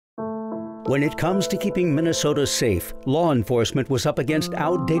When it comes to keeping Minnesota safe, law enforcement was up against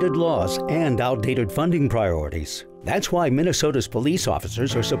outdated laws and outdated funding priorities. That's why Minnesota's police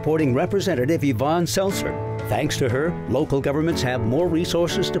officers are supporting Representative Yvonne Seltzer. Thanks to her, local governments have more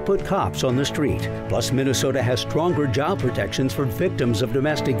resources to put cops on the street. Plus, Minnesota has stronger job protections for victims of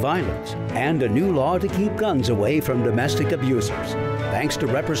domestic violence and a new law to keep guns away from domestic abusers. Thanks to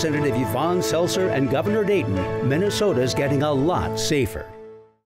Representative Yvonne Seltzer and Governor Dayton, Minnesota's getting a lot safer.